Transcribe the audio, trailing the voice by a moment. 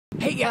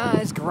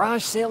guys,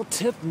 garage sale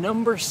tip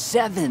number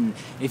 7.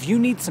 If you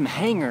need some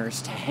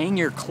hangers to hang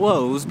your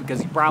clothes,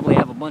 because you probably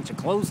have a bunch of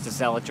clothes to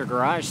sell at your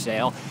garage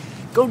sale,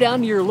 go down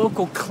to your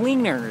local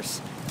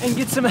cleaners and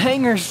get some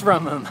hangers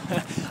from them.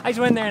 I just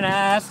went there and I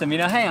asked them,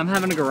 hey, I'm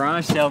having a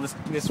garage sale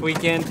this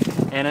weekend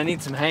and I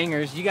need some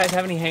hangers. You guys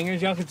have any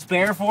hangers y'all could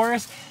spare for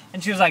us?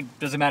 And she was like,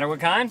 does it matter what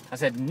kind? I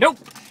said, nope.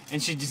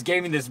 And she just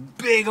gave me this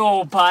big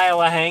old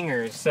pile of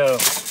hangers. So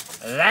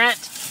that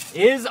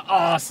is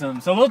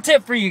awesome. So a little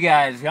tip for you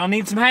guys. Y'all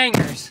need some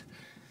hangers.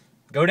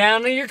 Go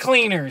down to your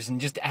cleaners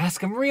and just ask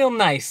them real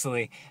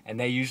nicely, and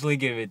they usually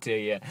give it to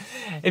you.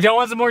 If y'all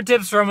want some more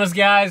tips from us,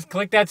 guys,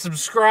 click that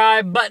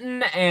subscribe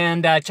button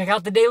and check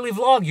out the daily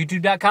vlog,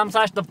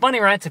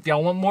 youtube.com/TheFunnyrats if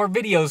y'all want more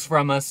videos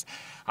from us.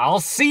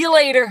 I'll see you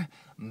later.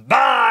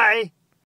 Bye!